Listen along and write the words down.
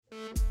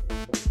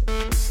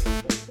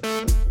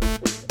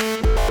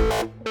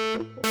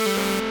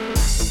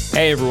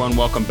Hey everyone,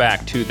 welcome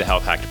back to the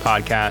Health Hacked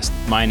Podcast.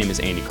 My name is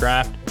Andy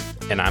Kraft.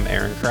 And I'm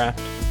Aaron Kraft.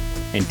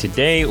 And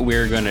today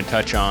we're going to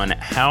touch on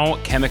how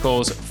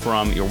chemicals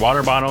from your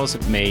water bottles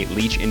may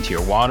leach into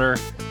your water,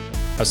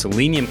 how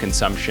selenium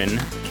consumption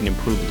can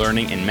improve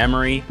learning and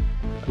memory,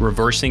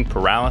 reversing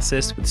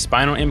paralysis with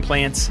spinal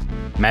implants,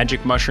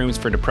 magic mushrooms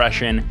for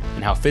depression,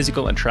 and how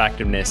physical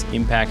attractiveness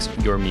impacts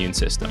your immune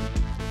system.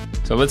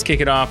 So let's kick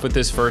it off with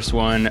this first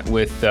one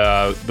with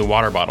the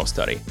water bottle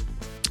study.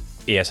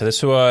 Yeah, so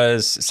this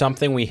was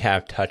something we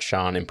have touched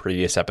on in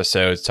previous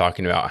episodes,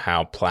 talking about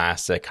how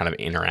plastic kind of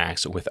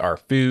interacts with our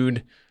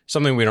food,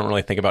 something we don't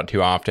really think about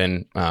too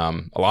often.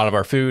 A lot of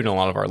our food and a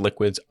lot of our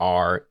liquids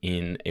are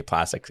in a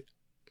plastic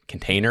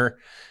container.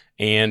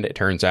 And it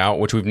turns out,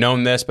 which we've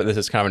known this, but this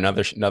is kind of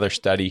another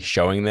study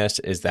showing this,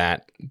 is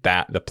that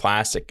the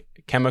plastic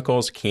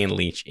chemicals can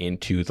leach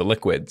into the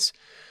liquids.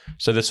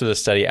 So this was a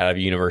study out of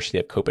University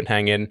of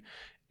Copenhagen,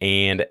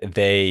 and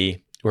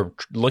they were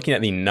looking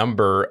at the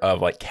number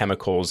of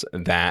chemicals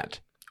that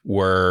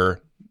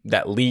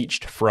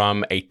leached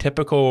from a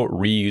typical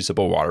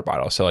reusable water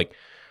bottle. So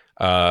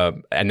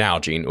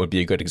Nalgene would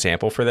be a good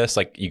example for this.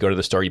 Like, you go to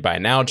the store, you buy a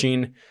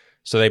Nalgene.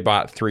 So they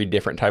bought 3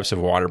 different types of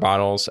water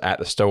bottles at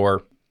the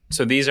store.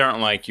 So these aren't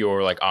like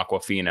your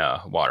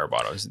Aquafina water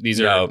bottles.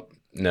 These are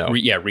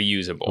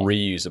reusable.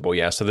 Reusable,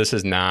 yeah. So this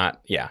is not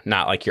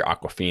like your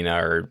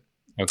Aquafina or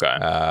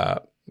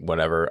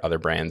whatever other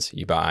brands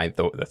you buy,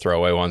 the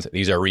throwaway ones.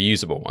 These are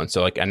reusable ones.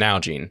 So like a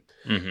Nalgene.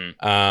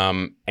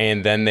 Mm-hmm.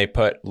 And then they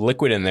put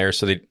liquid in there.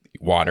 So they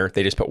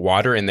just put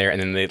water in there, and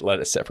then they let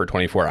it sit for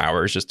 24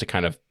 hours just to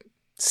kind of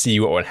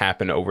see what would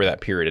happen over that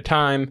period of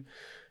time.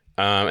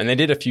 And they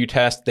did a few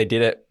tests. They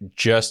did it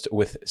just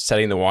with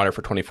setting the water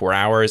for 24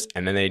 hours.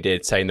 And then they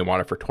did setting the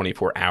water for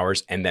 24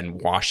 hours and then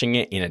washing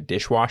it in a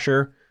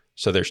dishwasher.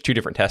 So there's 2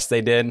 different tests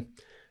they did.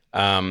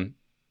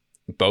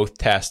 Both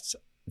tests,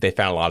 they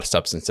found a lot of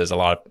substances, a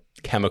lot of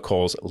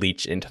chemicals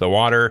leach into the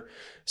water.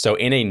 So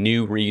in a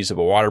new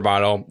reusable water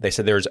bottle, they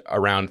said there's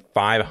around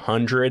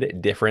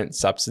 500 different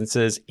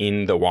substances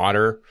in the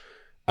water.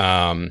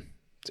 I'll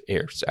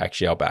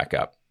back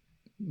up.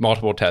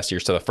 Multiple tests here.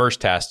 So the first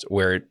test,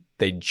 where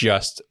they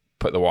just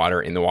put the water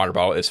in the water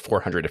bottle, is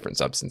 400 different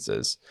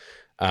substances.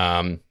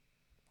 And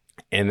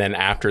then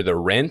after the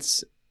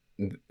rinse,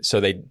 so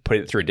they put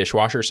it through a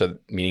dishwasher, so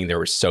meaning there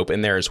was soap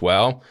in there as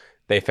well.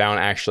 They found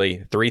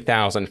actually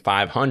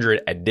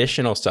 3,500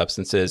 additional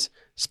substances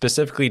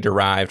specifically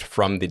derived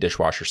from the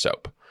dishwasher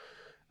soap.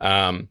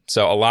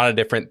 So a lot of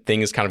different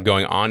things kind of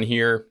going on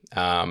here.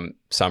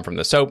 Some from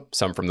the soap,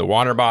 some from the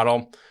water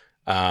bottle.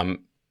 And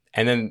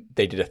then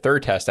they did a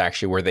third test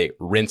actually where they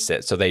rinsed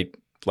it. So they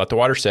let the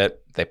water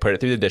sit, they put it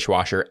through the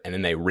dishwasher, and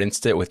then they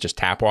rinsed it with just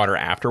tap water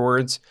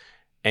afterwards.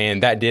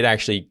 And that did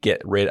actually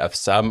get rid of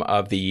some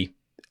of the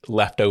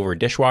leftover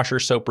dishwasher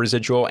soap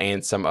residual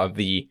and some of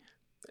the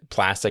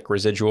plastic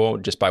residual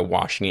just by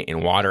washing it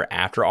in water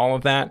after all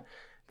of that.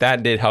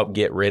 That did help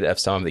get rid of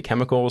some of the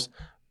chemicals,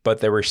 but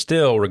there were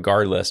still,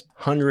 regardless,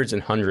 hundreds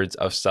and hundreds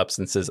of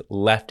substances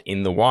left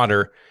in the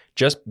water,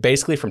 just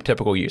basically from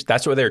typical use.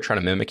 That's what they're trying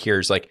to mimic here,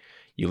 is like,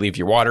 you leave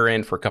your water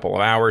in for a couple of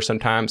hours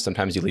sometimes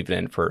you leave it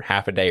in for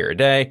half a day or a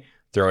day,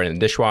 throw it in the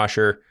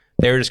dishwasher.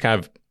 They were just kind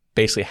of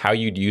basically how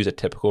you'd use a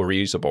typical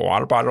reusable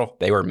water bottle.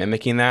 They were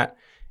mimicking that.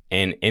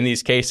 And in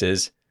these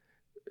cases,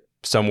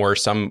 some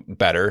worse, some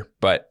better,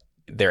 but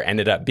there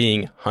ended up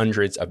being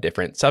hundreds of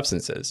different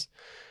substances.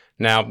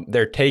 Now,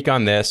 their take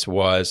on this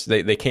was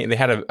they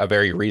had a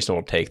very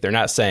reasonable take. They're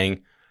not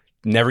saying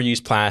never use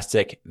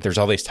plastic, there's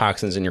all these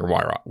toxins in your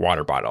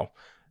water bottle.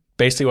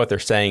 Basically, what they're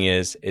saying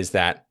is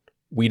that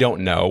we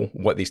don't know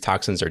what these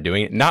toxins are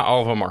doing. Not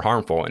all of them are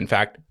harmful. In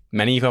fact,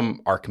 many of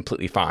them are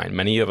completely fine.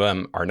 Many of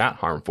them are not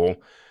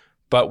harmful,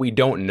 but we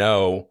don't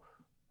know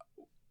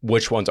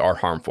which ones are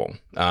harmful.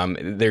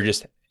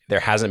 There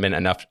hasn't been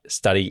enough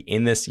study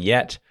in this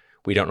yet.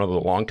 We don't know the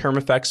long-term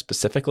effects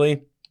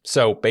specifically.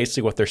 So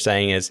basically what they're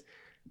saying is,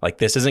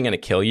 this isn't going to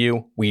kill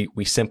you.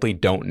 We simply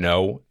don't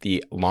know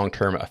the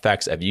long-term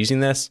effects of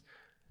using this.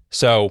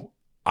 So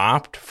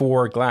opt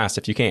for glass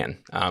if you can.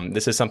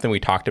 This is something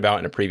we talked about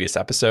in a previous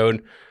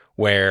episode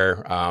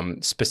where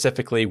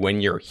specifically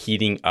when you're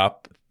heating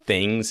up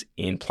things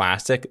in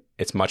plastic,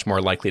 it's much more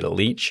likely to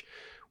leach,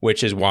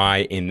 which is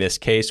why in this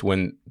case,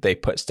 when they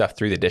put stuff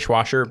through the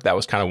dishwasher, that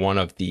was kind of one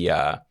of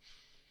the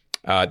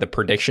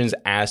predictions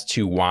as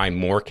to why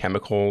more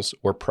chemicals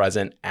were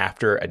present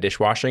after a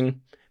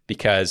dishwashing,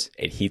 because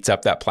it heats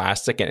up that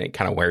plastic and it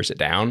kind of wears it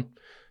down.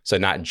 So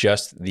not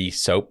just the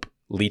soap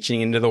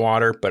leaching into the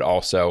water, but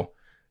also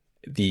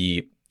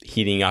the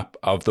heating up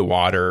of the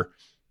water,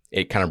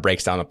 it kind of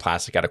breaks down the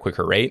plastic at a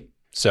quicker rate.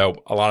 So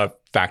a lot of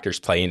factors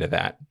play into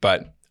that.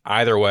 But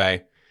either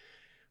way,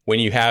 when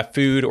you have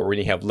food or when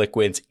you have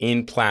liquids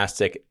in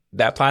plastic,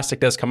 that plastic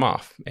does come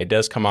off. It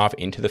does come off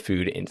into the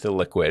food, into the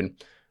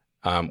liquid.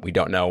 We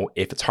don't know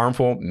if it's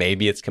harmful.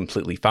 Maybe it's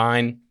completely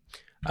fine.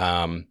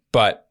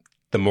 But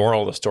the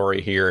moral of the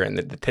story here and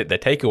the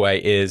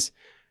takeaway is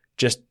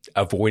just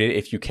avoid it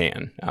if you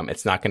can.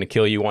 It's not going to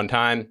kill you one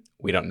time.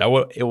 We don't know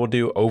what it will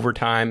do over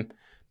time,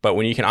 But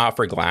when you can opt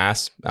for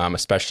glass,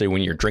 especially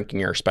when you're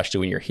drinking or especially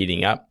when you're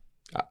heating up,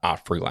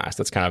 opt for glass.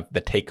 That's kind of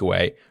the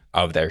takeaway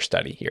of their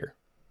study here.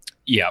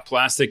 Yeah,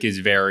 plastic is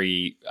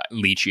very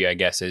leachy, I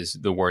guess is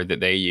the word that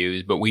they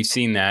use. But we've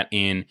seen that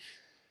in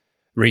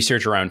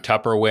research around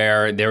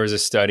Tupperware. There was a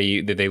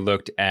study that they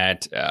looked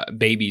at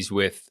babies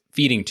with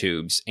feeding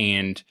tubes,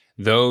 and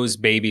those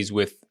babies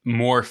with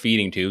more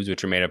feeding tubes,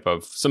 which are made up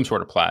of some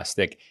sort of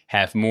plastic,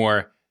 have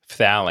more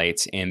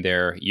phthalates in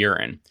their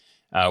urine,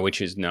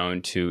 which is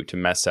known to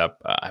mess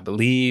up, I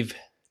believe,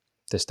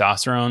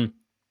 testosterone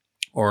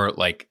or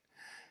like,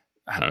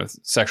 I don't know,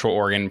 sexual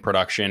organ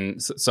production,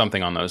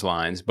 something on those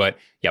lines. But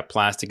yeah,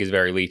 plastic is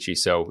very leachy.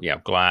 So yeah,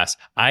 glass.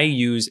 I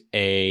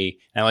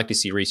like to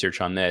see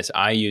research on this.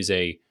 I use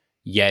a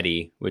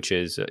Yeti, which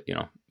is,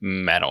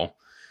 metal.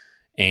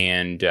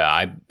 And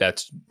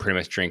that's pretty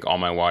much drink all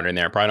my water in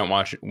there. I probably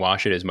don't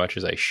wash it as much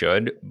as I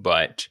should.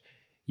 But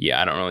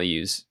yeah, I don't really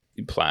use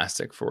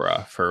plastic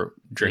for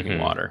drinking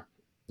water.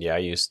 Yeah,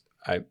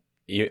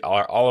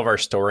 all of our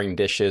storing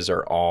dishes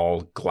are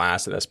all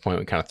glass at this point.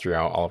 We kind of threw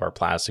out all of our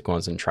plastic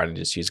ones and try to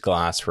just use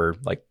glass for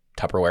like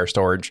Tupperware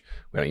storage.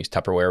 We don't use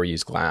Tupperware, we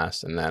use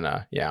glass. And then,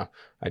 I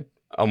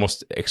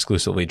almost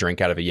exclusively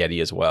drink out of a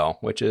Yeti as well,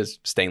 which is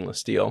stainless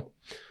steel.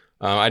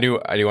 I do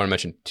want to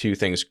mention two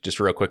things just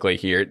real quickly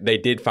here. They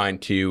did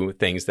find two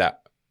things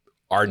that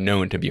are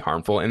known to be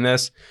harmful in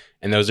this,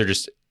 and those are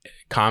just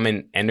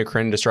common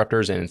endocrine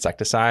disruptors and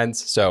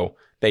insecticides. So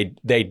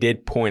they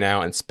did point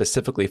out and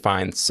specifically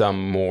find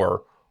some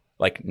more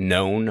like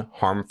known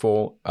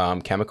harmful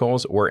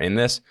chemicals were in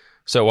this.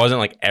 So it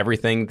wasn't like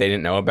everything they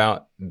didn't know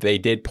about. They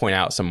did point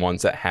out some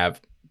ones that have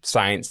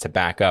science to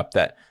back up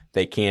that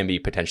they can be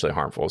potentially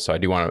harmful. So I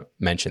do want to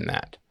mention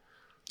that.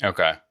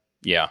 Okay.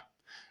 Yeah.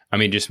 I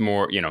mean, just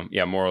more,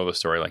 moral of the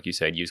story, like you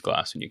said, use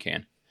glass when you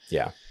can.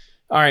 Yeah.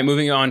 All right,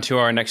 moving on to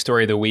our next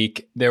story of the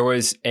week. There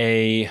was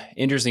a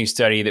interesting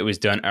study that was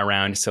done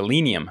around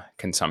selenium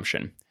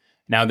consumption.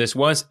 Now, this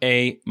was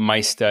a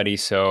mice study,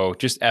 so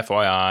just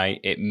FYI,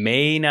 it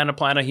may not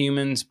apply to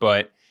humans,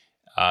 but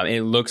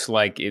it looks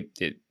like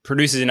it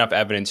produces enough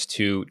evidence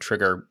to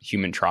trigger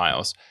human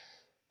trials.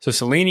 So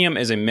selenium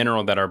is a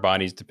mineral that our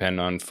bodies depend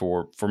on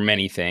for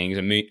many things.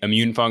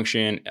 Immune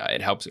function,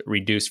 it helps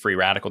reduce free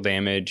radical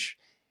damage,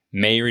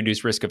 may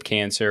reduce risk of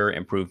cancer,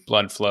 improve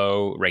blood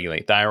flow,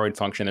 regulate thyroid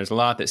function. There's a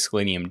lot that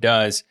selenium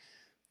does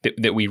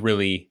that we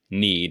really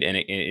need. And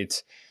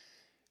it's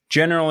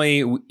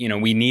generally,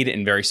 we need it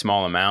in very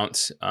small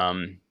amounts.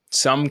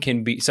 Some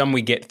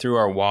we get through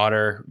our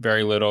water,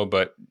 very little,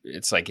 but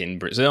it's like in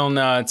Brazil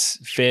nuts,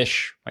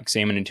 fish, like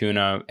salmon and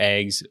tuna,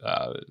 eggs,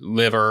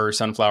 liver,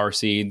 sunflower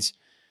seeds.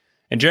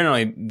 And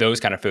generally, those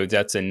kind of foods,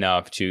 that's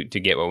enough to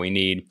get what we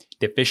need.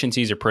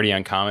 Deficiencies are pretty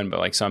uncommon, but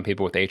like some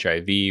people with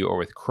HIV or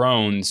with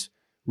Crohn's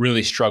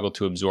really struggle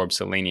to absorb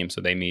selenium,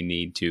 so they may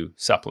need to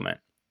supplement.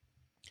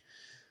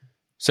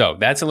 So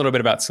that's a little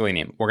bit about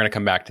selenium. We're going to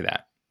come back to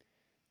that.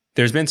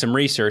 There's been some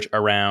research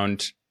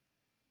around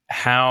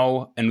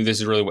how, and this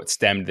is really what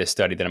stemmed this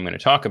study that I'm going to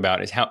talk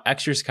about, is how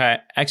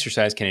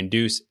exercise can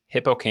induce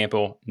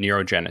hippocampal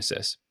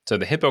neurogenesis. So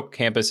the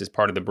hippocampus is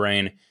part of the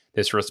brain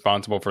that's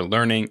responsible for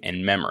learning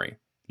and memory.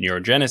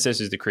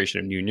 Neurogenesis is the creation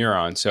of new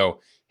neurons.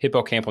 So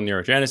hippocampal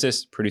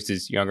neurogenesis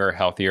produces younger,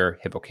 healthier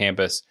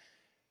hippocampus,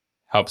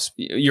 helps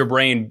your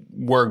brain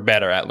work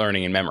better at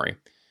learning and memory.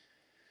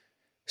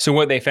 So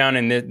what they found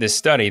in this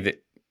study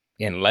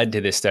and led to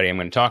this study I'm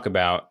going to talk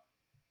about,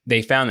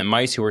 they found that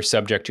mice who were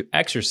subject to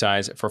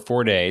exercise for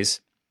 4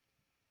 days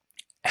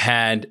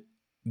had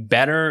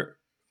better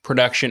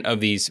production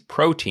of these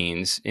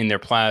proteins in their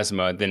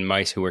plasma than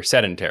mice who were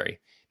sedentary.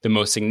 The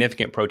most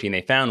significant protein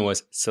they found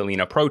was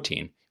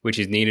selenoprotein, which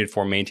is needed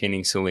for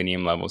maintaining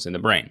selenium levels in the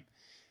brain.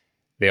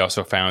 They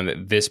also found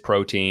that this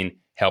protein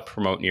helped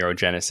promote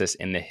neurogenesis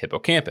in the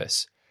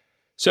hippocampus.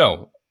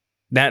 So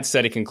that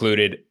study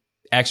concluded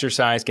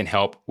exercise can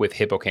help with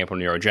hippocampal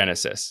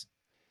neurogenesis.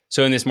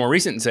 So in this more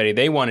recent study,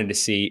 they wanted to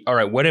see, all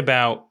right, what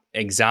about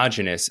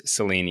exogenous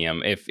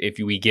selenium? If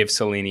we give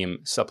selenium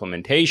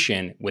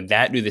supplementation, would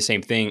that do the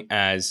same thing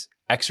as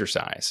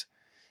exercise?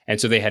 And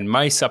so they had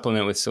mice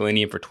supplement with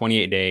selenium for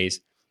 28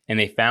 days, and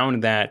they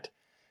found that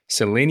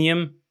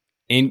selenium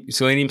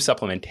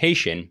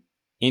supplementation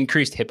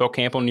increased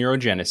hippocampal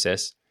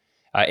neurogenesis.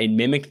 It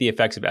mimicked the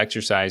effects of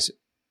exercise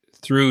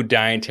through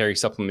dietary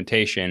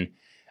supplementation,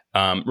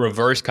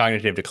 reversed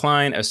cognitive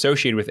decline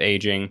associated with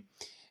aging,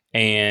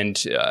 and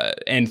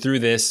through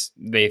this,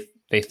 they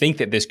think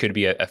that this could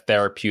be a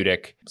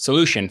therapeutic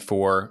solution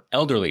for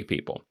elderly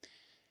people.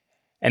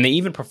 And they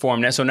even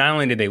performed, so not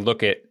only did they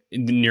look at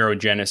the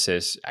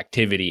neurogenesis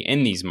activity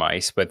in these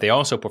mice, but they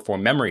also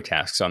performed memory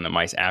tasks on the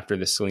mice after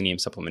the selenium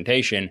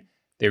supplementation.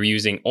 They were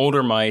using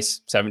older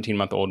mice,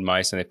 17-month-old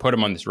mice, and they put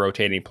them on this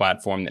rotating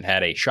platform that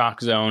had a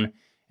shock zone.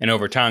 And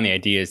over time, the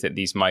idea is that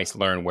these mice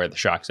learn where the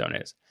shock zone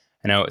is.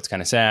 I know it's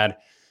kind of sad,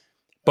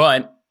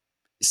 but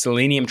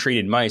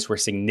selenium-treated mice were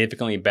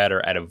significantly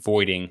better at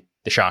avoiding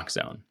the shock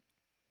zone.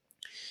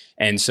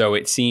 And so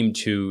it seemed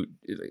to,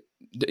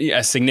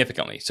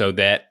 significantly, so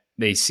that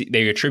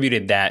they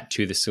attributed that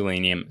to the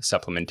selenium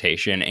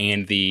supplementation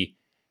and the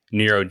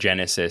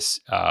neurogenesis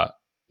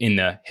in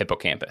the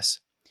hippocampus.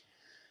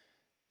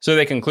 So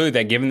they conclude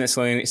that given that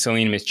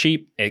selenium is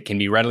cheap, it can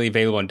be readily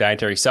available in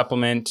dietary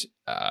supplement.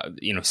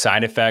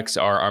 Side effects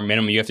are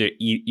minimum. You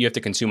have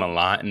to consume a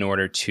lot in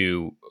order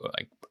to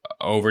like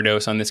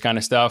overdose on this kind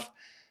of stuff.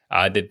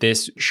 That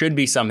this should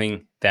be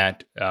something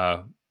that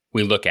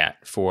we look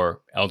at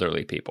for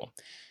elderly people.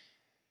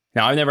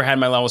 Now, I've never had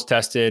my levels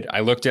tested. I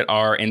looked at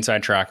our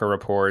Inside Tracker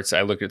reports.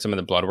 I looked at some of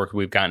the blood work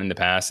we've gotten in the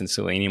past, and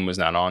selenium was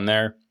not on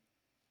there.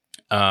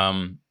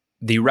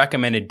 The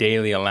recommended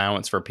daily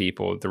allowance for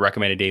people, the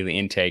recommended daily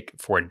intake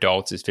for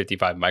adults is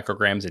 55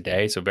 micrograms a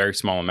day, so very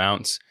small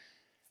amounts.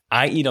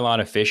 I eat a lot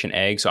of fish and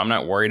eggs, so I'm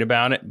not worried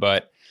about it,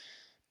 but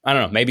I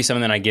don't know, maybe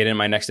something that I get in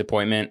my next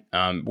appointment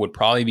would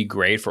probably be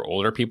great for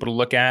older people to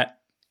look at.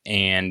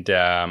 And,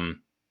 I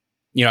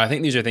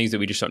think these are things that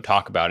we just don't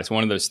talk about. It's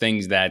one of those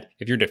things that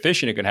if you're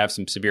deficient, it could have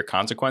some severe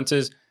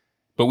consequences,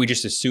 but we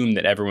just assume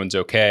that everyone's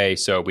okay,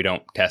 so we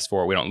don't test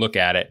for it, we don't look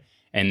at it.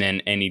 And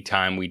then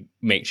anytime we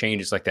make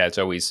changes like that, it's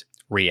always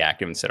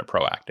reactive instead of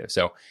proactive.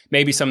 So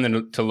maybe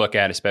something to look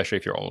at, especially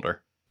if you're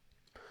older.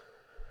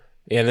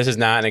 Yeah, this is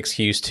not an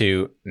excuse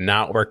to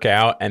not work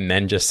out and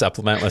then just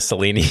supplement with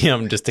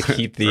selenium just to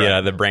keep the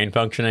right. The brain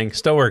functioning.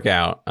 Still work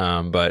out,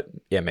 but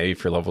yeah, maybe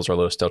if your levels are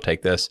low, still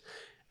take this.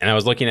 And I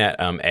was looking at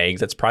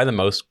eggs. That's probably the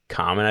most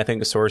common, I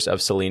think, source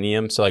of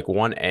selenium. So like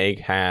one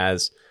egg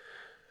has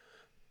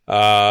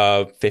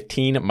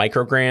 15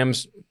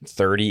 micrograms,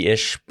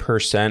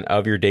 30-ish%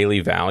 of your daily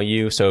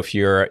value. So if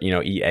you're,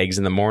 eat eggs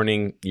in the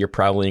morning, you're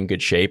probably in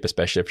good shape,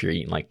 especially if you're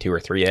eating like 2 or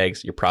 3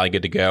 eggs, you're probably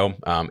good to go.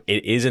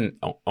 It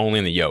isn't only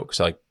in the yolk.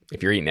 So like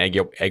if you're eating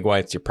egg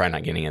whites, you're probably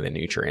not getting any of the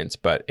nutrients.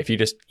 But if you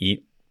just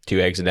eat 2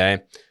 eggs a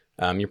day,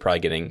 you're probably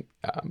getting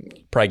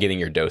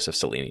your dose of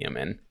selenium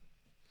in.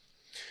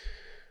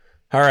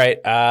 All right,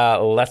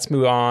 let's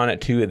move on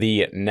to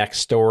the next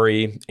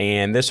story.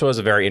 And this was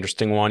a very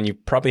interesting one. You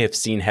probably have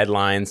seen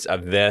headlines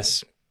of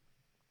this.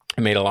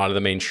 It made a lot of the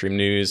mainstream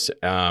news.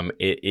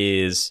 It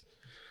is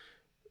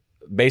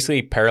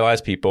basically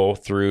paralyzed people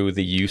through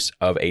the use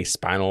of a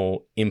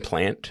spinal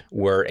implant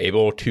were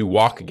able to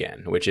walk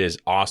again, which is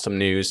awesome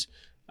news.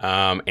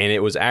 And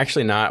it was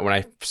actually not, when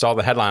I saw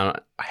the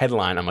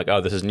headline, I'm like,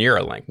 oh, this is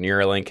Neuralink.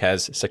 Neuralink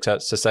has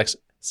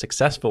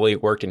successfully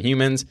worked in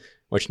humans,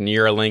 which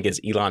Neuralink is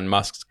Elon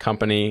Musk's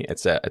company.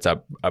 It's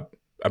a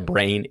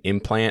brain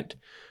implant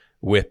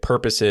with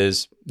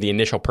purposes. The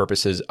initial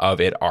purposes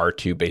of it are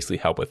to basically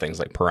help with things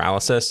like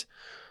paralysis.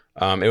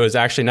 It was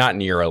actually not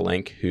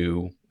Neuralink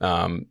who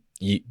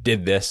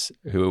did this,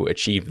 who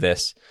achieved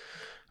this.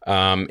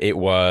 It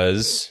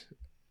was,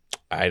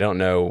 I don't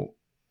know.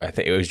 I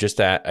think it was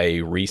just at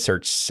a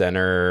research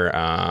center.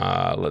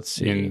 Let's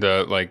see. In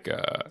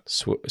the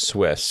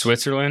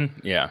Switzerland?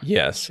 Yeah.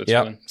 Yes.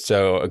 Yep.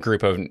 So a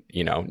group of,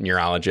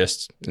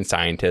 neurologists and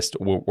scientists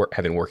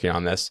have been working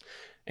on this.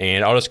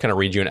 And I'll just kind of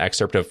read you an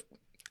excerpt of,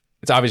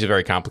 it's obviously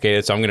very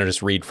complicated. So I'm going to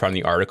just read from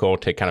the article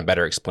to kind of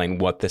better explain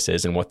what this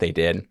is and what they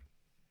did.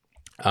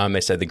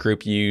 They said the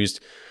group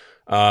used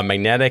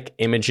magnetic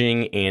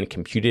imaging and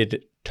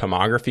computed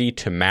tomography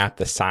to map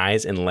the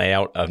size and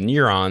layout of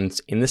neurons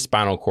in the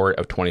spinal cord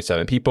of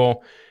 27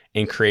 people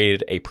and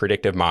created a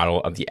predictive model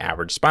of the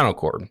average spinal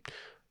cord.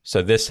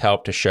 So this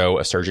helped to show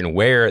a surgeon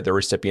where the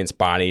recipient's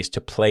bodies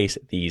to place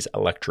these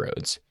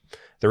electrodes.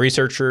 The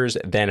researchers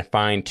then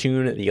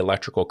fine-tuned the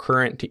electrical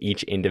current to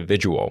each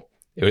individual.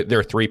 There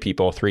are 3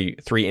 people, three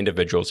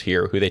individuals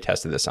here who they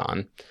tested this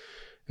on.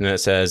 And then it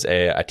says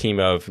a team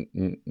of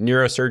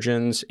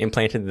neurosurgeons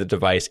implanted the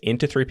device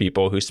into 3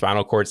 people whose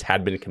spinal cords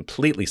had been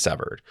completely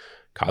severed,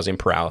 causing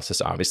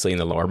paralysis, obviously, in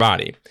the lower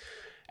body.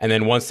 And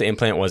then once the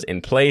implant was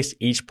in place,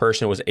 each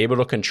person was able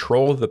to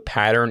control the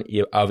pattern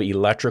of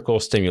electrical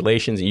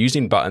stimulations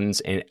using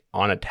buttons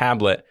on a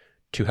tablet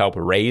to help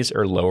raise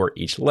or lower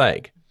each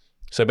leg.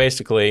 So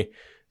basically,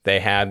 they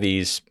have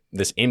this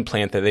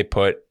implant that they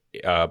put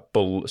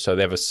so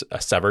they have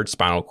a severed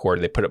spinal cord.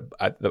 They put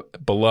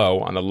it below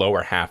on the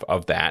lower half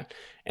of that,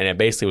 and it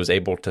basically was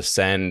able to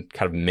send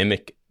kind of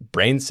mimic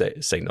brain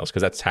signals,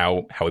 because that's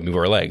how we move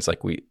our legs.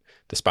 Like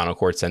the spinal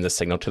cord sends a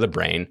signal to the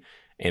brain,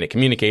 and it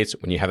communicates.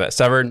 When you have that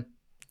severed,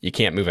 you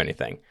can't move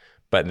anything.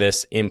 But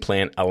this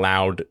implant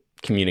allowed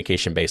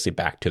communication basically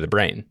back to the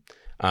brain,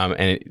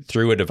 and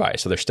through a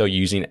device. So they're still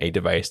using a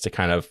device to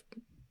kind of,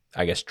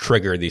 I guess,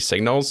 trigger these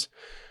signals.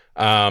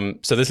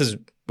 So this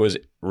was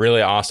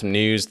really awesome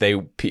news.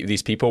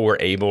 These people were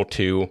able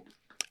to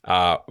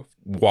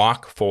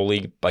walk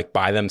fully, like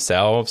by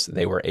themselves.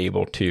 They were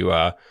able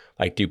to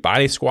do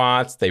body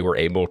squats. They were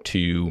able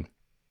to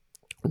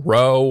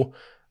row.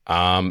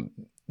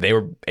 They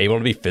were able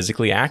to be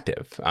physically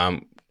active.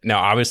 Now,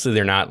 obviously,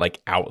 they're not like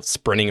out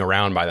sprinting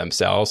around by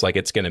themselves. Like,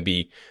 it's going to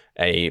be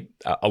a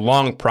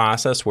long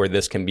process where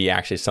this can be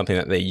actually something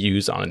that they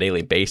use on a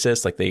daily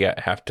basis. Like, they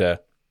have to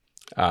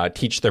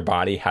teach their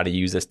body how to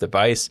use this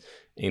device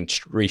and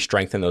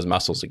re-strengthen those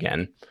muscles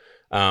again.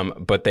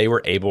 But they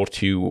were able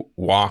to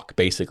walk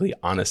basically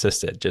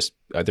unassisted. Just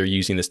they're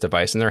using this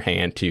device in their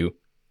hand to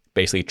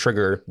basically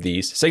trigger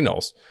these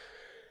signals.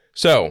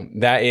 So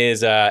that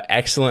is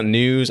excellent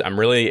news. I'm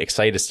really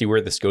excited to see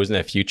where this goes in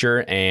the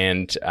future.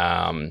 And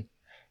I'm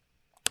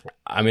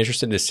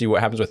interested to see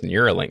what happens with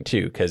Neuralink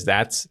too, because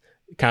that's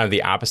kind of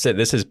the opposite.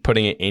 This is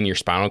putting it in your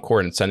spinal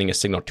cord and sending a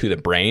signal to the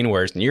brain,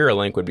 whereas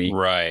Neuralink would be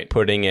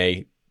putting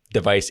a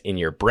device in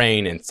your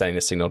brain and sending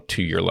a signal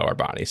to your lower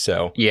body.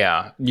 So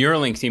yeah,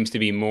 Neuralink seems to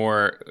be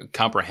more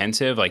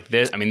comprehensive. Like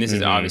this, I mean, this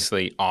is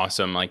obviously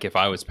awesome. Like if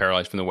I was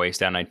paralyzed from the waist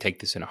down, I'd take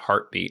this in a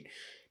heartbeat.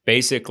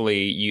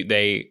 Basically,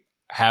 they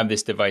have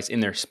this device in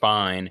their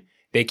spine.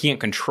 They can't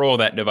control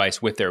that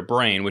device with their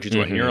brain, which is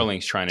what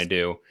Neuralink's trying to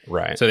do.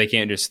 Right. So they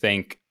can't just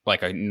think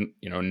like a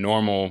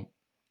normal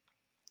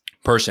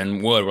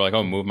person would. We're like,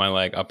 oh, move my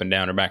leg up and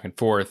down or back and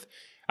forth.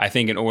 I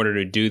think in order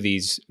to do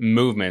these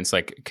movements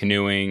like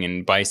canoeing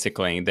and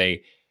bicycling,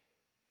 they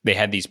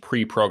had these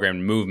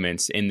pre-programmed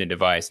movements in the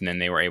device, and then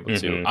they were able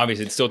to.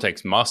 Obviously, it still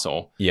takes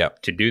muscle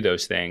to do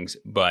those things,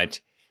 but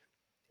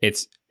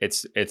it's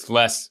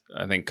less,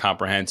 I think,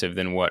 comprehensive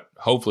than what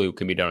hopefully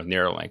can be done with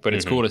Neuralink. But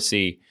it's cool to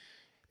see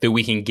that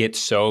we can get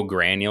so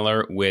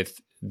granular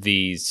with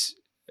these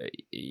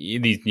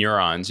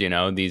neurons,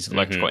 these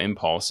electrical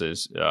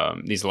impulses,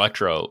 these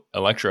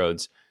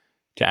electrodes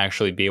to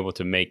actually be able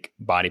to make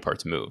body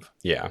parts move.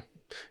 Yeah.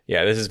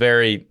 This is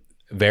very,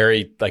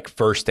 very like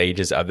first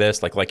stages of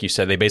this. Like you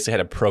said, they basically had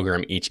to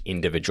program each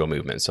individual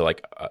movement. So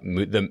like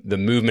the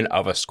movement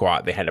of a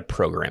squat, they had to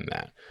program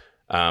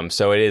that.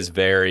 So it is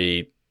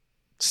very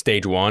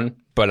stage one,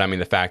 but I mean,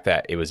 the fact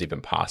that it was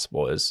even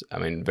possible is, I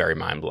mean, very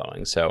mind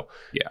blowing. So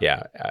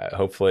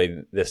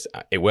hopefully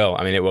it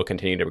will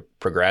continue to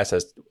progress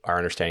as our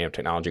understanding of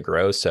technology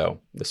grows.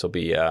 So this will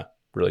be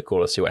really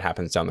cool to see what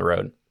happens down the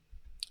road.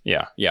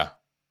 Yeah.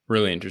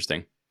 Really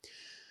interesting.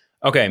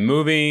 Okay.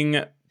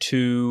 Moving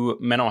to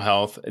mental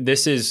health.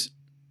 This is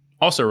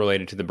also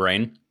related to the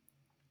brain.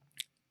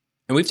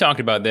 And we've talked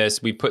about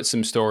this. We put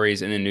some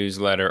stories in the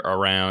newsletter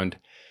around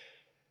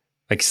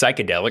like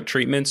psychedelic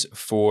treatments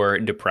for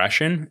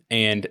depression.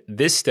 And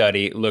this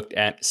study looked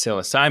at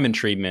psilocybin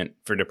treatment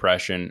for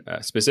depression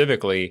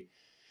specifically.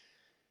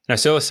 Now,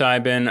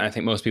 psilocybin, I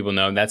think most people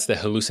know, that's the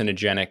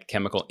hallucinogenic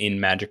chemical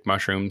in magic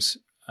mushrooms.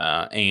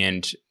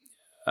 And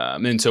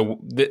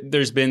so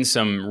there's been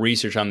some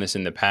research on this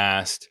in the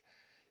past.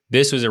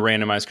 This was a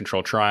randomized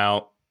controlled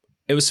trial.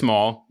 It was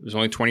small. It was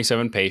only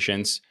 27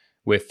 patients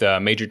with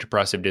major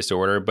depressive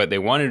disorder, but they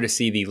wanted to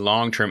see the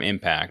long-term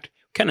impact.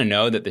 Kind of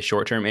know that the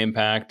short-term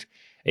impact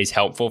is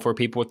helpful for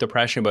people with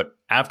depression, but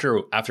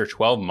after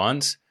 12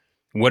 months,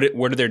 what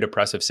do their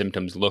depressive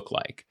symptoms look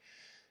like?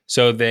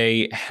 So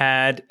they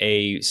had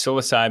a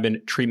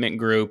psilocybin treatment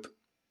group,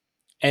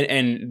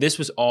 and this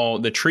was all,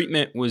 the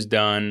treatment was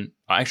done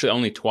actually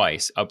only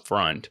twice up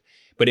front,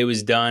 but it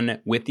was done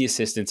with the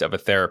assistance of a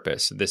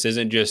therapist. So this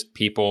isn't just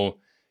people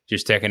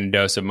just taking a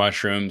dose of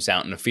mushrooms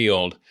out in the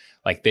field.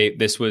 Like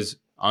this was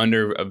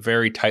under a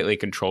very tightly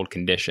controlled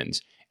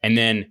conditions. And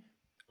then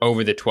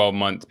over the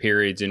 12-month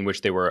periods in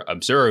which they were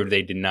observed,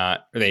 they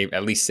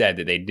at least said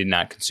that they did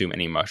not consume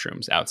any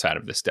mushrooms outside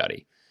of the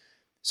study.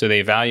 So they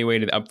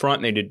evaluated up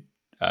front. They did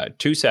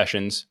 2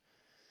 sessions,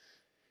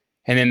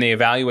 and then they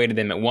evaluated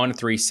them at 1,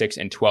 3, 6,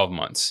 and 12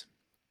 months.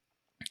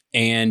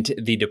 And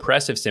the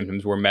depressive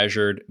symptoms were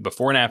measured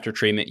before and after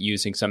treatment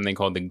using something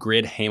called the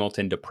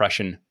Grid-Hamilton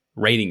Depression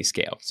Rating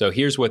Scale. So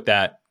here's what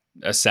that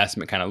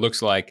assessment kind of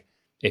looks like.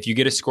 If you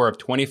get a score of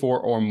 24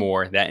 or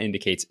more, that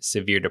indicates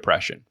severe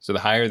depression. So the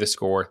higher the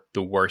score,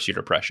 the worse your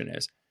depression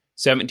is.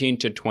 17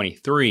 to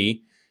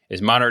 23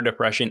 is moderate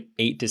depression,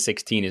 8 to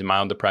 16 is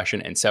mild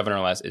depression, and 7 or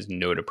less is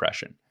no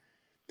depression.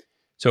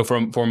 So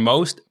for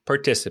most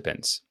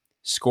participants,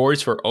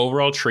 scores for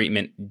overall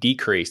treatment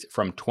decreased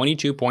from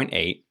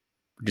 22.8,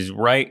 which is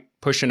right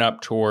pushing up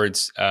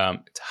towards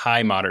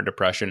high moderate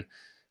depression,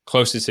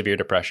 close to severe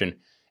depression.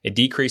 It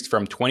decreased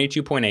from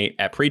 22.8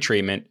 at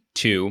pre-treatment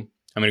to,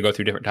 I'm going to go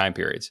through different time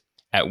periods.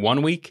 At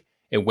 1 week,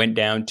 it went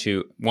down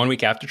to 1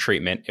 week after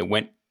treatment, it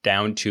went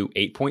down to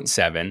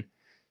 8.7.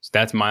 So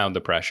that's mild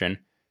depression.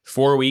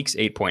 4 weeks,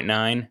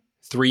 8.9.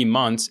 3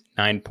 months,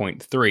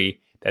 9.3.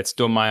 That's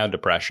still mild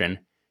depression.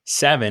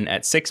 7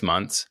 at 6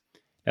 months.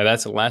 Now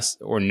that's less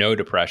or no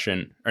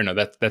depression, or no,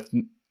 that's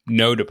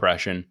no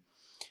depression.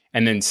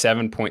 And then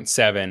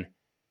 7.7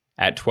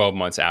 at 12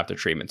 months after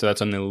treatment. So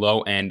that's on the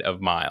low end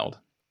of mild.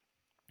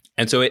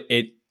 And so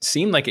it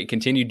seemed like it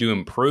continued to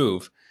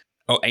improve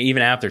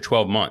even after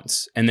 12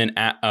 months. And then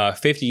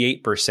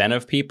 58%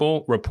 of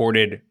people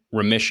reported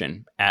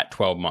remission at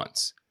 12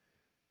 months.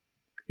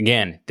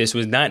 Again, this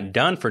was not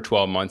done for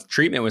 12 months.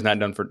 Treatment was not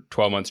done for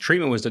 12 months.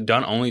 Treatment was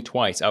done only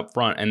twice up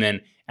front. And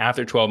then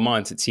after 12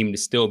 months, it seemed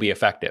to still be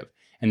effective.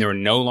 And there were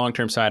no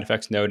long-term side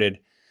effects noted.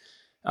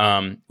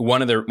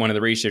 One of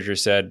the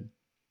researchers said,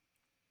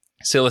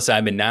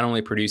 psilocybin not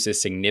only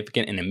produces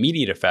significant and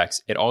immediate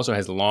effects, it also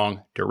has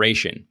long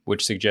duration,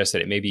 which suggests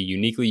that it may be a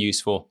uniquely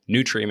useful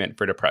new treatment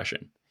for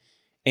depression.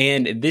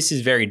 And this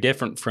is very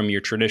different from your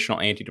traditional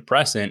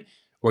antidepressant,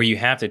 where you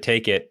have to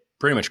take it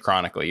pretty much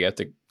chronically. You have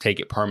to take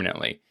it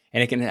permanently,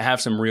 and it can have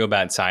some real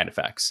bad side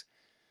effects.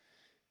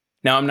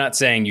 Now, I'm not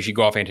saying you should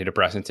go off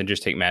antidepressants and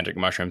just take magic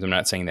mushrooms. I'm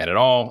not saying that at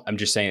all. I'm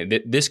just saying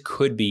that this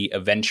could be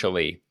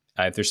eventually,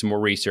 if there's some more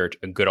research,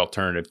 a good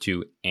alternative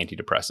to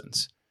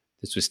antidepressants.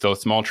 This was still a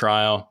small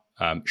trial,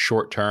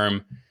 short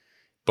term,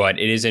 but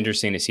it is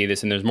interesting to see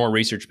this. And there's more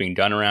research being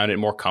done around it.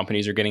 More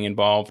companies are getting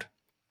involved.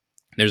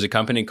 There's a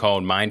company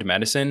called Mind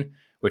Medicine,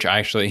 which I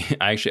actually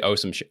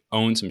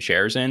own some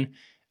shares in.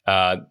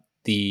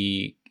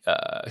 The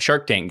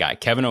Shark Tank guy,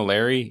 Kevin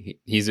O'Leary,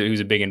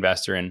 who's a big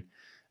investor in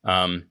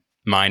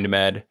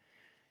MindMed.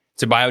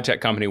 It's a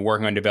biotech company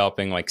working on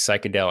developing like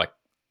psychedelic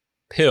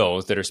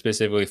pills that are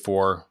specifically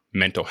for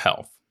mental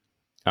health.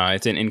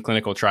 It's in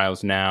clinical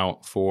trials now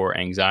for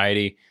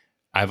anxiety.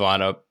 I have a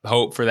lot of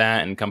hope for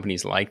that and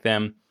companies like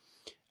them.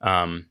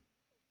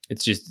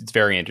 It's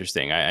very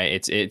interesting.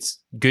 It's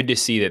good to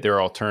see that there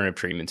are alternative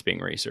treatments being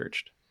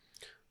researched.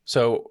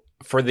 So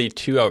for the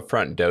 2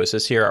 upfront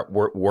doses here,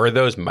 were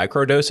those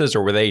micro doses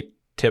or were they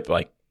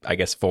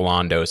full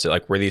on doses?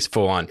 Like were these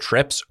full on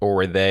trips or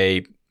were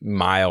they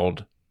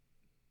mild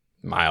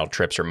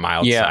trips or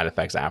mild side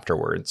effects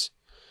afterwards?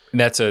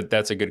 That's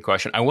a good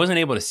question. I wasn't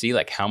able to see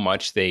like how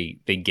much they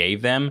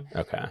gave them.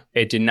 Okay.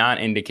 It did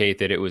not indicate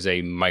that it was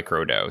a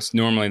microdose.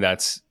 Normally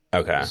that's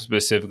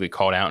specifically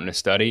called out in a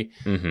study.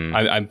 Mm-hmm.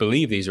 I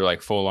believe these are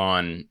like full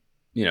on,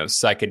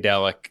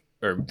 psychedelic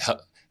or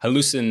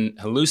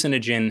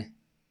hallucinogen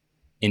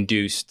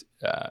induced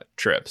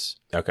trips.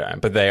 Okay.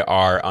 But they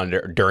are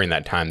during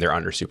that time, they're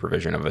under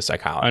supervision of a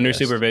psychologist. Under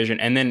supervision.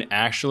 And then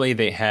actually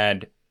they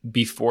had,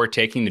 before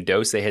taking the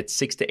dose, they had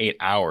 6 to 8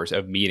 hours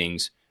of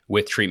meetings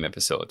with treatment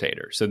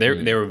facilitators. So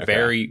they were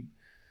very,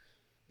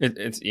 they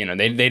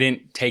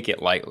didn't take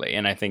it lightly.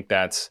 And I think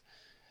that's,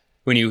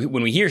 when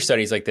we hear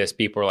studies like this,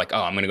 people are like,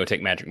 oh, I'm going to go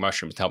take magic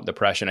mushrooms to help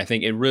depression. I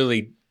think it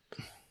really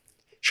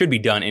should be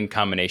done in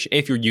combination.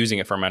 If you're using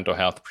it for mental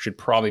health, it should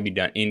probably be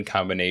done in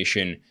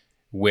combination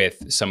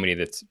with somebody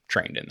that's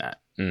trained in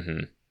that.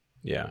 Mm-hmm.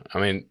 Yeah. I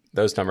mean,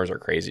 those numbers are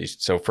crazy.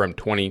 So from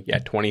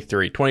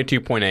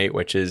 22.8,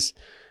 which is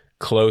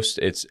close,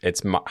 it's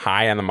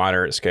high on the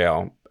moderate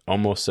scale,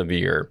 almost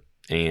severe.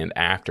 And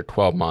after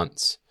 12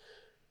 months,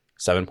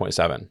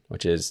 7.7,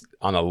 which is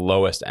on the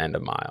lowest end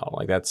of mild.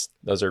 Like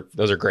those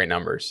are great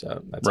numbers.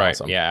 So that's right.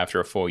 Awesome. Yeah. After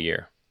a full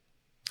year.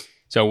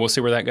 So we'll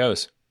see where that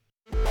goes.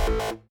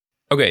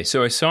 Okay.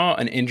 So I saw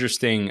an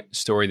interesting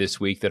story this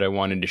week that I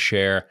wanted to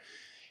share.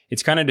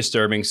 It's kind of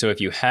disturbing. So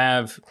if you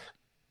have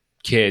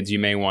kids, you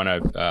may want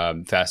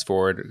to fast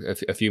forward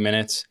a few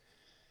minutes.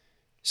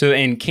 So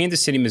in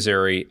Kansas City,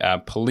 Missouri,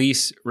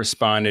 police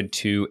responded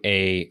to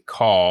a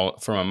call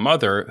from a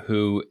mother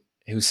who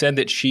said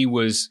that she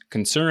was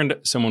concerned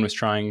someone was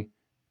trying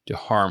to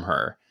harm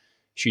her.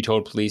 She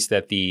told police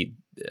that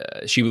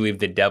she believed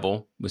the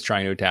devil was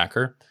trying to attack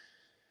her.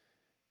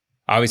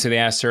 Obviously, they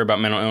asked her about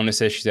mental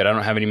illnesses. She said, I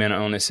don't have any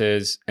mental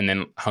illnesses, and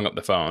then hung up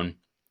the phone.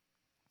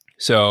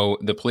 So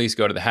the police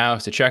go to the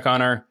house to check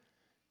on her.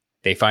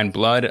 They find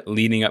blood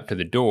leading up to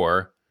the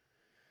door.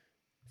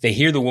 They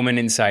hear the woman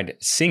inside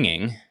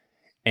singing,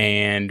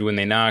 and when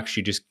they knock,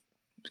 she just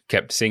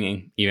kept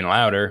singing even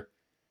louder.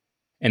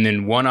 And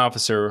then one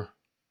officer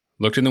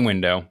looked in the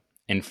window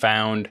and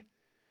found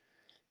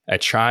a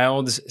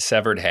child's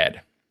severed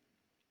head.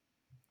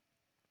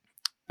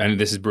 And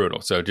this is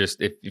brutal. So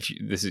just if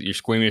you're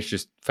squeamish,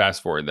 just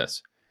fast forward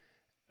this.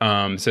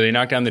 So they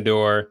knock down the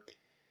door,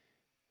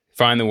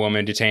 find the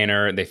woman, detain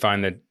her. They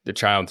find the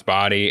child's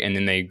body, and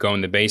then they go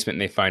in the basement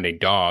and they find a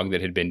dog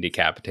that had been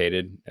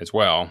decapitated as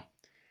well.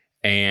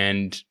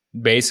 And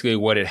basically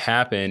what had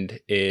happened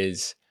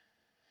is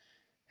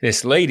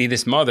this lady,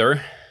 this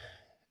mother,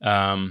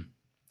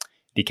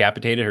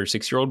 decapitated her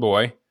 6-year-old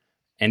boy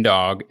and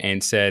dog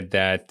and said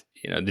that,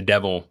 the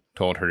devil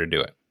told her to do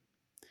it.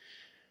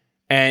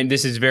 And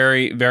this is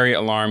very, very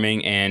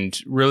alarming. And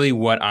really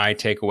what I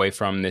take away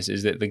from this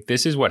is that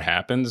this is what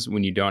happens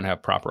when you don't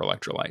have proper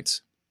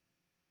electrolytes.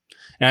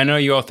 And I know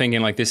you all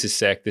thinking this is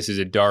sick. This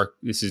is dark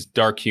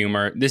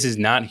humor. This is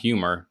not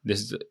humor.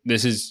 This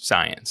is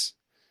science.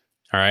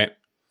 All right.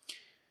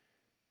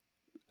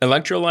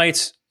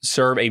 Electrolytes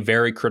serve a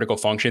very critical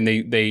function.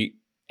 They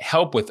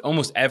help with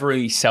almost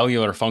every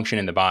cellular function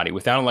in the body.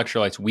 Without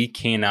electrolytes, we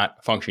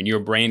cannot function.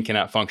 Your brain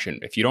cannot function.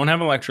 If you don't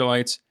have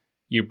electrolytes,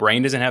 your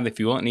brain doesn't have the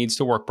fuel it needs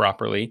to work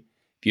properly.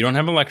 If you don't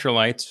have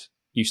electrolytes,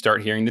 you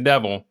start hearing the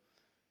devil.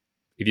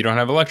 If you don't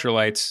have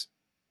electrolytes,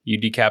 you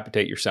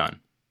decapitate your son.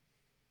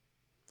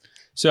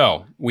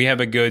 So we have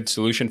a good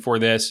solution for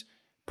this.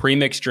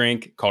 Pre-mixed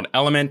drink called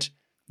Element.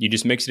 You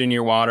just mix it in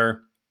your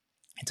water.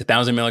 It's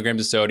 1,000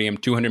 milligrams of sodium,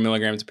 200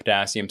 milligrams of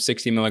potassium,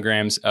 60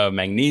 milligrams of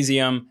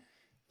magnesium.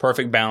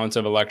 Perfect balance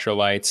of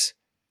electrolytes.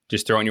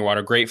 Just throw it in your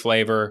water. Great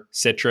flavor,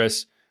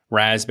 citrus,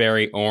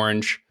 raspberry,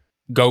 orange.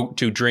 Go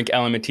to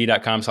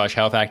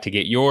drinklmnt.com/healthhack to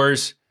get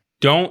yours.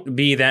 Don't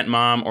be that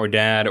mom or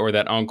dad or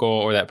that uncle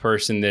or that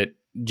person that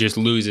just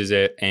loses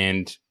it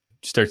and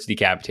starts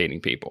decapitating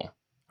people.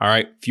 All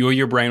right. Fuel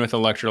your brain with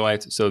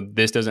electrolytes so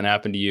this doesn't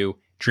happen to you.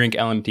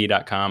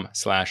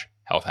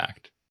 drinklmt.com/healthhack.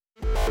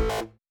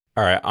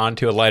 All right, on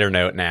to a lighter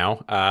note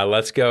now.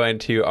 Let's go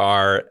into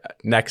our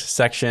next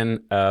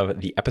section of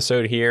the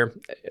episode here.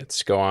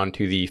 Let's go on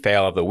to the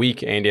fail of the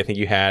week. Andy, I think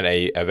you had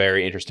a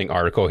very interesting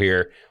article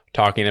here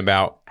talking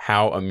about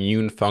how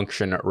immune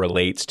function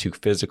relates to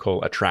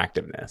physical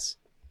attractiveness.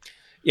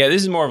 Yeah,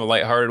 this is more of a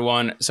lighthearted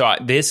one. So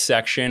this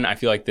section, I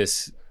feel like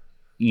this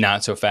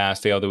not so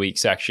fast fail of the week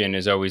section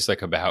is always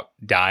like about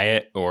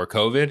diet or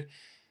COVID.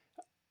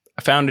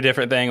 I found a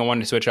different thing. I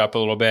wanted to switch up a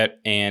little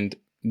bit, and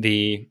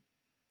the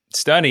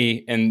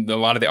study and a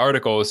lot of the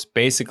articles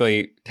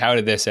basically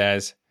touted this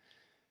as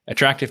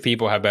attractive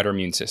people have better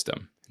immune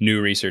system. New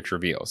research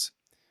reveals.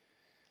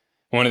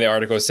 One of the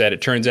articles said,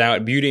 it turns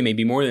out beauty may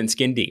be more than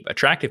skin deep.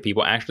 Attractive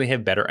people actually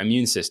have better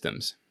immune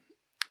systems.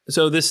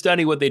 So this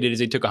study, what they did is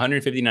they took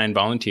 159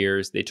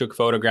 volunteers. They took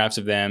photographs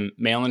of them,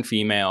 male and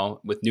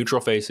female, with neutral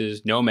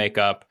faces, no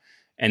makeup.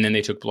 And then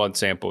they took blood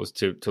samples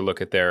to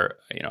look at their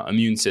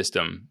immune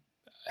system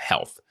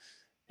health.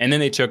 And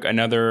then they took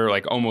another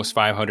like almost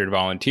 500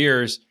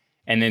 volunteers.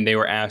 And then they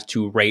were asked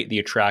to rate the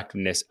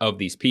attractiveness of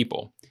these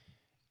people,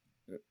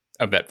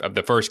 of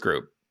the first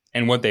group.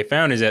 And what they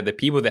found is that the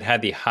people that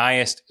had the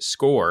highest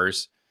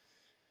scores,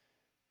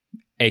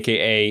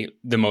 aka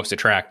the most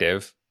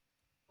attractive,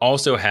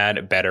 also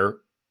had better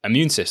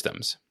immune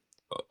systems,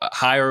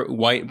 higher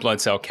white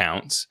blood cell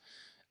counts,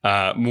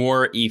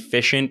 more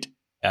efficient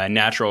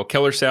natural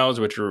killer cells,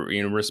 which are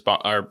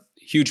a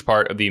huge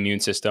part of the immune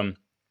system,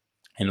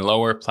 and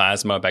lower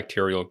plasma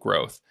bacterial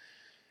growth.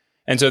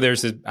 And so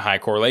there's a high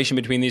correlation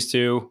between these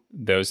two.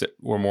 Those that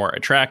were more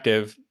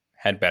attractive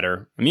had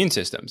better immune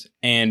systems.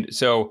 And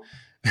so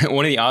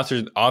one of the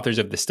authors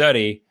of the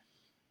study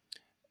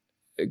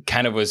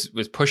kind of was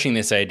pushing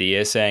this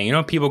idea,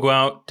 saying, people go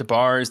out to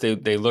bars,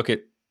 they look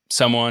at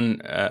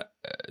someone,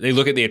 they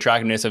look at the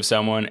attractiveness of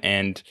someone,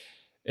 and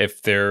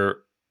if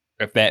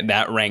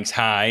that ranks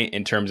high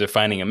in terms of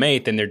finding a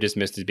mate, then they're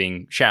dismissed as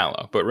being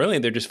shallow. But really,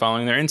 they're just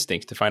following their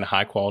instincts to find a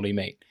high quality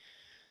mate.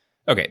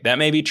 Okay, that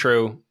may be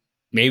true.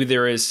 Maybe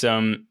there is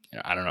some,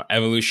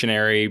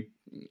 evolutionary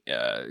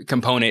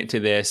component to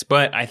this,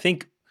 but I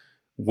think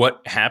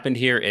what happened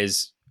here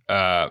is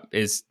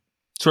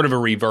sort of a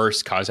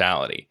reverse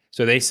causality.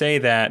 So they say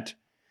that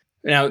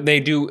now they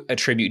do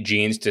attribute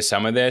genes to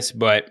some of this,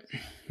 but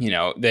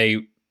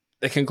the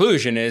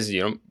conclusion is,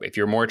 if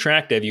you're more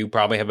attractive, you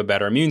probably have a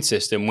better immune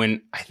system,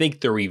 when I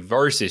think the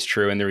reverse is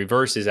true, and the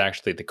reverse is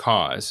actually the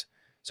cause.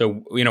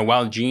 So,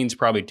 while genes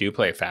probably do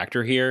play a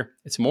factor here,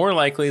 it's more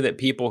likely that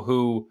people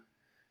who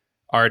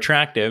are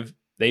attractive,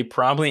 they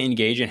probably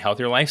engage in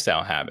healthier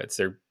lifestyle habits.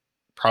 They're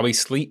probably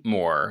sleep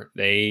more.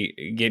 They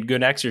get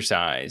good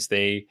exercise.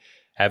 They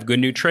have good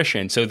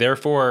nutrition. So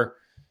therefore,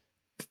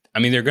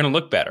 they're going to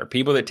look better.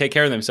 People that take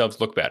care of themselves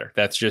look better.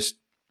 That's just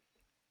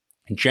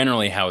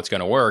generally how it's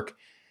going to work.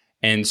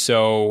 And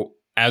so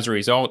as a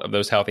result of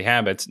those healthy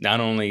habits,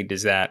 not only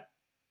does that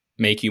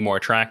make you more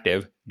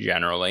attractive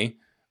generally,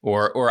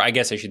 or I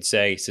guess I should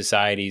say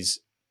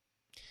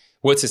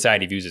what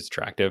society views as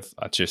attractive,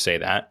 let's just say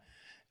that.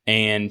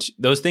 And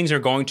those things are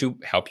going to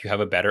help you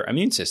have a better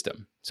immune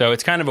system. So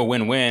it's kind of a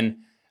win-win.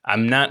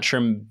 I'm not sure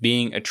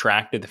being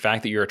attractive, the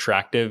fact that you're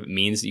attractive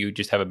means that you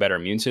just have a better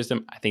immune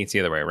system. I think it's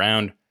the other way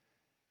around.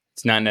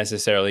 It's not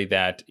necessarily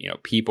that,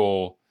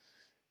 people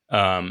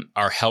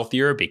are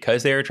healthier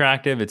because they're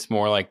attractive. It's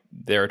more like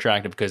they're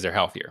attractive because they're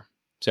healthier.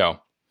 So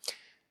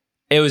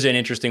it was an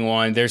interesting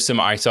one. There's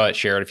I saw it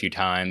shared a few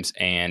times,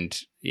 and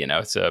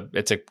it's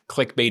a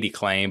clickbaity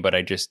claim, but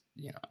I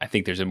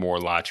think there's a more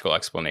logical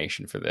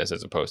explanation for this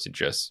as opposed to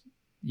just,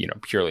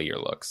 purely your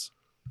looks.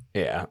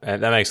 Yeah,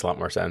 and that makes a lot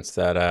more sense,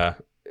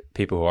 that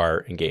people who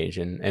are engaged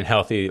in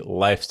healthy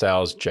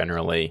lifestyles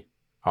generally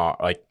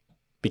are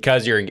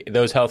because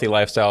those healthy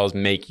lifestyles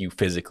make you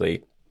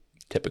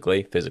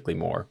typically physically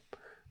more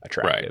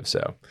attractive. Right.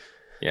 So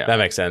yeah, that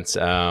makes sense.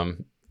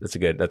 That's a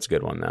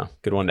good one though.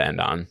 Good one to end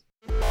on.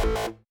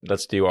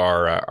 Let's do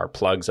our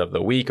plugs of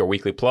the week, or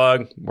weekly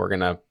plug. We're going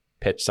to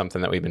pitch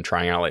something that we've been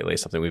trying out lately,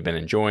 something we've been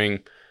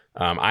enjoying.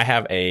 I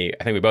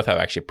think we both have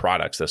actually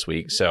products this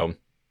week. So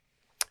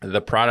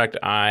the product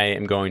I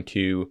am going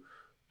to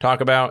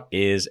talk about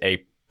is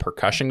a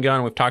percussion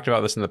gun. We've talked about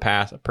this in the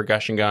past, a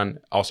percussion gun,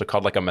 also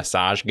called like a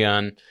massage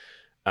gun.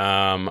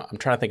 I'm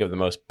trying to think of the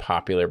most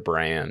popular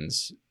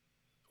brands.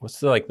 What's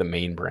the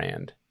main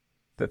brand?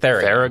 The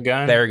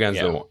Theragun. Theragun's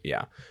the one.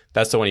 Yeah.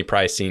 That's the one you've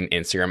probably seen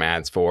Instagram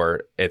ads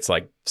for. It's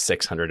like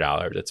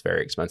 $600. It's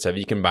very expensive.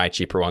 You can buy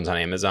cheaper ones on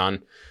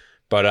Amazon.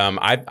 But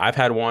I've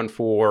had one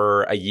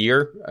for a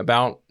year,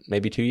 about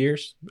maybe 2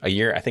 years. A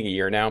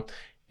year now.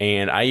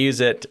 And I use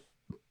it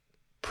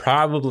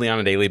probably on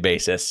a daily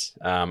basis.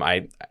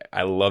 I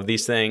love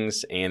these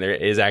things, and there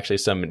is actually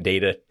some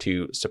data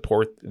to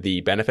support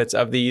the benefits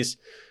of these.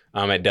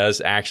 It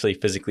does actually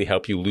physically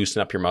help you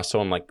loosen up your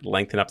muscle and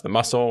lengthen up the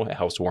muscle. It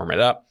helps warm it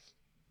up.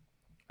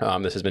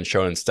 This has been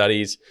shown in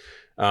studies.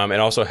 It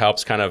also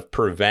helps kind of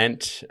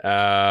prevent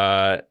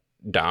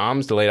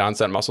DOMS, delayed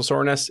onset muscle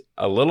soreness,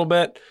 a little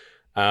bit.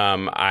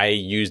 I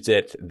used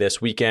it this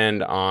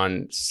weekend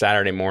on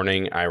Saturday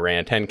morning. I ran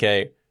a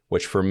 10K,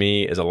 which for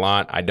me is a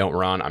lot. I don't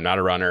run. I'm not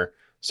a runner.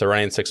 So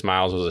running 6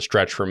 miles was a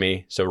stretch for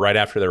me. So right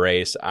after the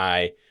race,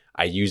 I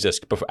use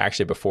this,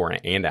 actually before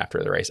and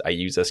after the race, I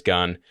use this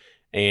gun,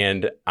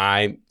 and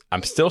I'm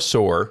still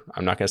sore.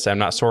 I'm not going to say I'm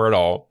not sore at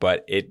all,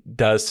 but it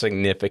does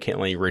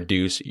significantly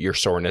reduce your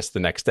soreness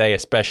the next day,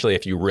 especially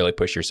if you really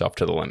push yourself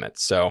to the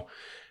limits. So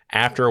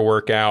after a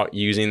workout,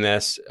 using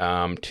this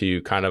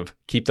to kind of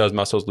keep those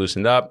muscles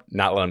loosened up,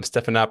 not let them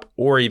stiffen up,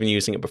 or even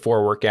using it before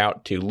a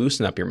workout to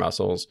loosen up your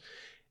muscles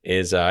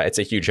is it's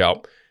a huge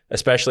help,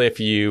 especially if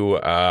you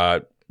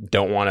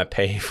don't want to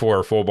pay for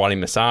a full body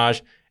massage.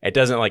 It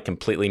doesn't like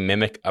completely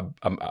mimic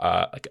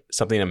like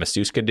something a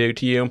masseuse could do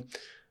to you.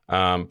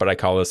 But I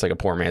call this like a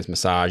poor man's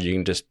massage. You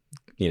can just,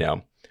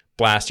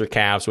 blast your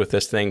calves with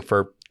this thing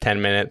for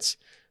 10 minutes,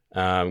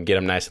 get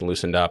them nice and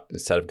loosened up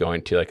instead of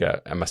going to like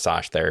a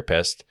massage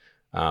therapist.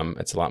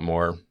 It's a lot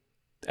more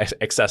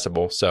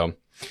accessible. So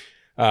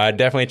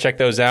definitely check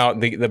those out.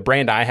 The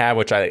brand I have,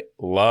 which I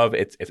love,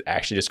 it's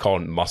actually just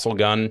called Muscle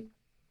Gun.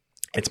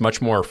 It's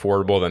much more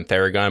affordable than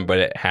Theragun, but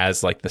it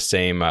has like the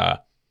same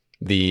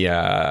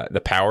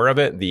the power of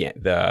it,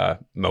 the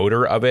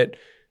motor of it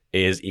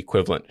is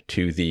equivalent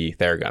to the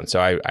Theragun. So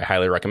I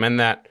highly recommend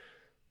that.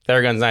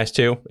 Theragun's nice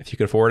too, if you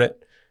can afford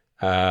it.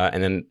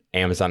 And then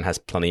Amazon has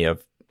plenty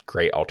of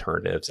great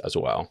alternatives as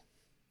well.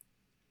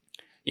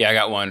 Yeah, I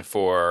got one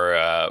for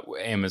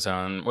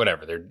Amazon,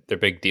 whatever, their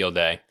big deal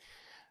day.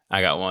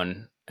 I got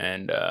one,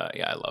 and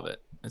I love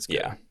it. It's good.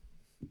 Yeah.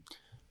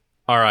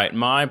 All right,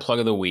 my plug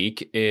of the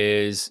week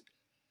is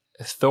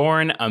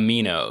Thorne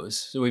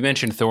Aminos. So we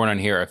mentioned Thorne on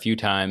here a few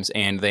times,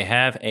 and they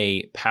have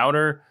a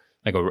powder,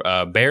 like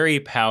a berry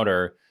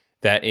powder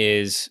that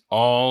is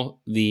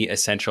all the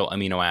essential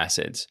amino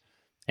acids.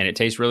 And it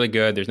tastes really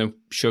good. There's no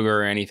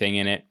sugar or anything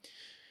in it.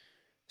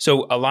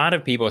 So a lot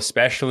of people,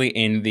 especially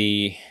in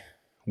the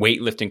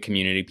weightlifting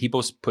community,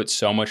 people put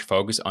so much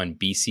focus on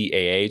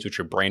BCAAs, which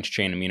are branched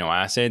chain amino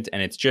acids,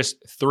 and it's just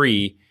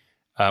 3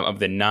 of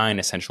the 9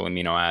 essential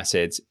amino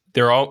acids.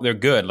 They're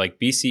good. Like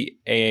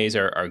BCAAs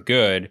are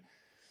good,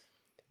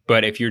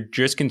 but if you're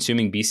just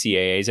consuming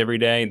BCAAs every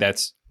day,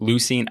 that's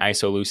leucine,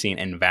 isoleucine,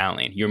 and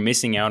valine. You're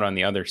missing out on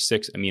the other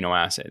 6 amino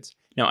acids.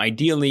 Now,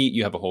 ideally,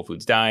 you have a whole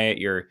foods diet.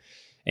 You're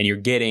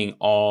getting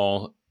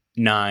all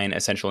 9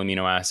 essential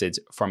amino acids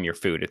from your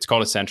food. It's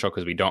called essential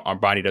because our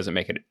body doesn't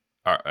make it.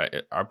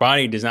 Our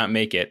body does not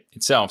make it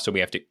itself, so we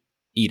have to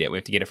eat it. We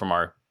have to get it from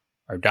our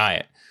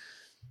diet.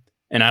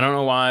 And I don't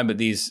know why, but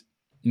these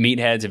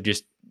meatheads have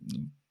just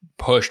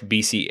pushed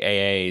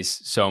BCAAs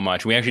so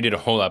much. We actually did a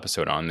whole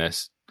episode on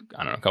this,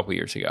 I don't know, a couple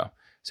years ago.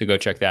 So go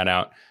check that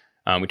out.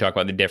 We talk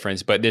about the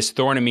difference. But this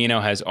Thorne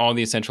Amino has all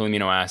the essential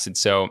amino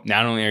acids. So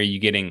not only are you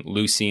getting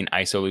leucine,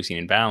 isoleucine,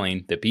 and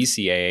valine, the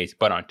BCAAs,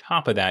 but on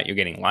top of that, you're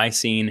getting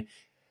lysine,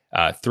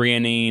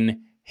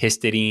 threonine,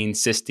 histidine,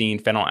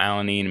 cysteine,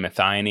 phenylalanine,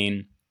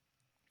 methionine,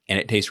 and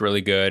it tastes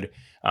really good.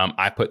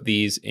 I put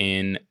these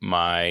in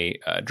my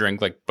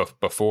drink like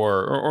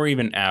before or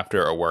even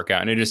after a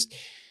workout, and it just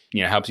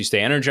helps you stay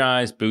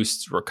energized,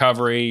 boosts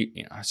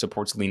recovery,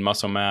 supports lean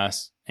muscle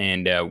mass,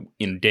 and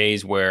in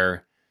days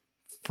where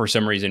for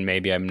some reason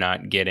maybe I'm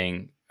not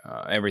getting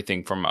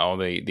everything from all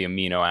the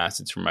amino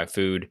acids from my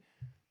food,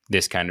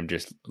 this kind of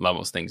just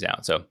levels things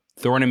out. So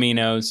Thorne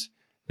Aminos,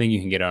 I think you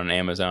can get it on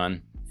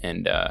Amazon,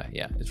 and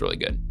it's really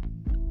good.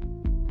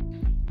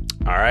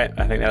 All right,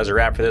 I think that was a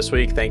wrap for this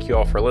week. Thank you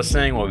all for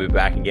listening. We'll be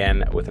back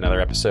again with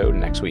another episode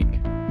next week.